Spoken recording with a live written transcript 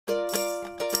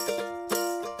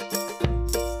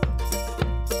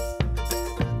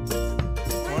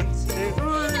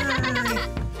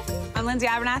Lindsay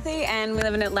Abernathy, and we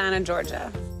live in Atlanta, Georgia.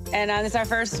 And this is our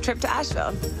first trip to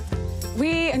Asheville.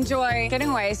 We enjoy getting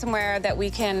away somewhere that we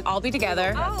can all be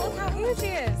together. Oh, look how huge he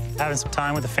is. Having some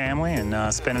time with the family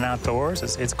and spending outdoors,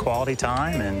 it's quality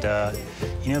time and,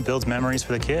 you know, builds memories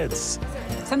for the kids.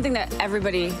 Something that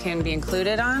everybody can be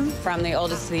included on, from the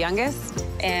oldest to the youngest,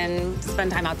 and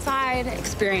spend time outside,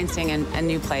 experiencing a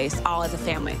new place, all as a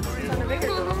family.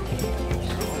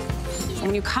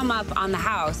 When you come up on the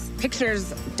house,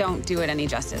 pictures don't do it any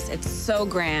justice. It's so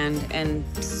grand and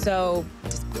so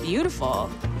just beautiful.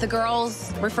 The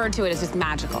girls referred to it as just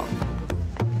magical.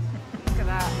 Look at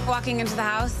that. Walking into the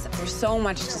house, there's so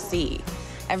much to see.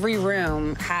 Every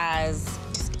room has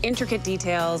just intricate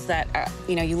details that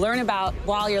you learn about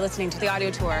while you're listening to the audio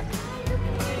tour.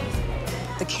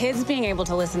 The kids being able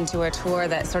to listen to a tour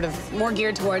that's sort of more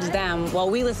geared towards them while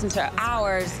we listen to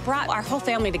ours brought our whole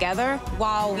family together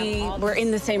while we were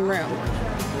in the same room.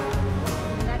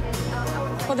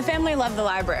 Well, the family loved the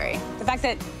library. The fact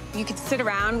that you could sit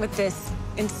around with this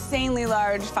insanely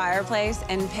large fireplace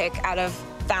and pick out of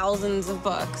thousands of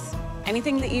books.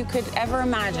 Anything that you could ever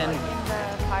imagine. Like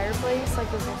in the fireplace?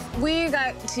 Like, was this... We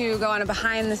got to go on a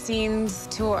behind-the-scenes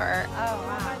tour. Oh,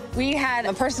 wow. We had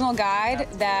a personal guide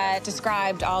that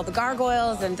described all the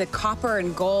gargoyles and the copper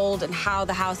and gold and how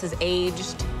the house is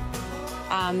aged.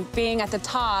 Being at the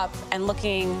top and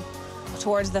looking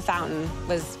towards the fountain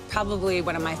was probably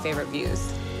one of my favorite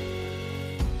views.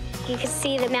 You can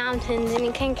see the mountains, and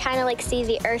you can kind of like see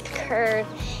the earth curve,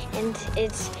 and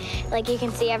it's like you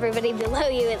can see everybody below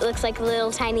you. It looks like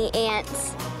little tiny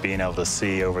ants. Being able to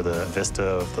see over the vista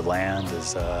of the land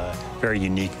is a very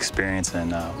unique experience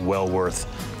and well worth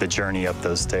the journey up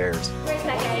those stairs. Where's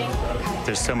that going?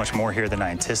 There's so much more here than I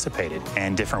anticipated,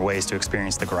 and different ways to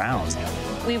experience the grounds.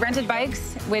 We rented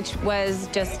bikes, which was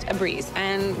just a breeze,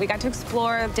 and we got to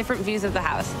explore different views of the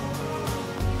house.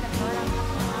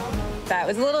 That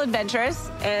was a little adventurous,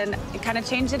 and it kind of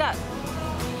changed it up.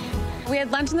 We had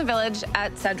lunch in the village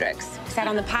at Cedric's. We sat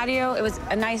on the patio. It was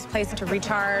a nice place to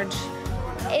recharge.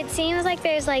 It seems like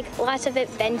there's like lots of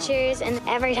adventures, and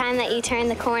every time that you turn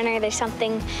the corner, there's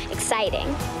something exciting.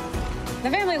 The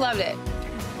family loved it,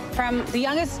 from the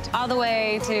youngest all the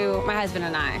way to my husband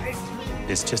and I.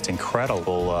 It's just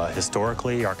incredible,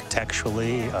 historically,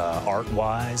 architecturally,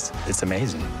 art-wise. It's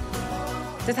amazing.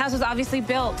 This house was obviously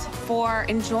built for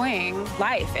enjoying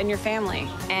life and your family,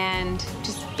 and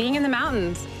just being in the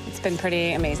mountains. It's been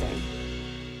pretty amazing.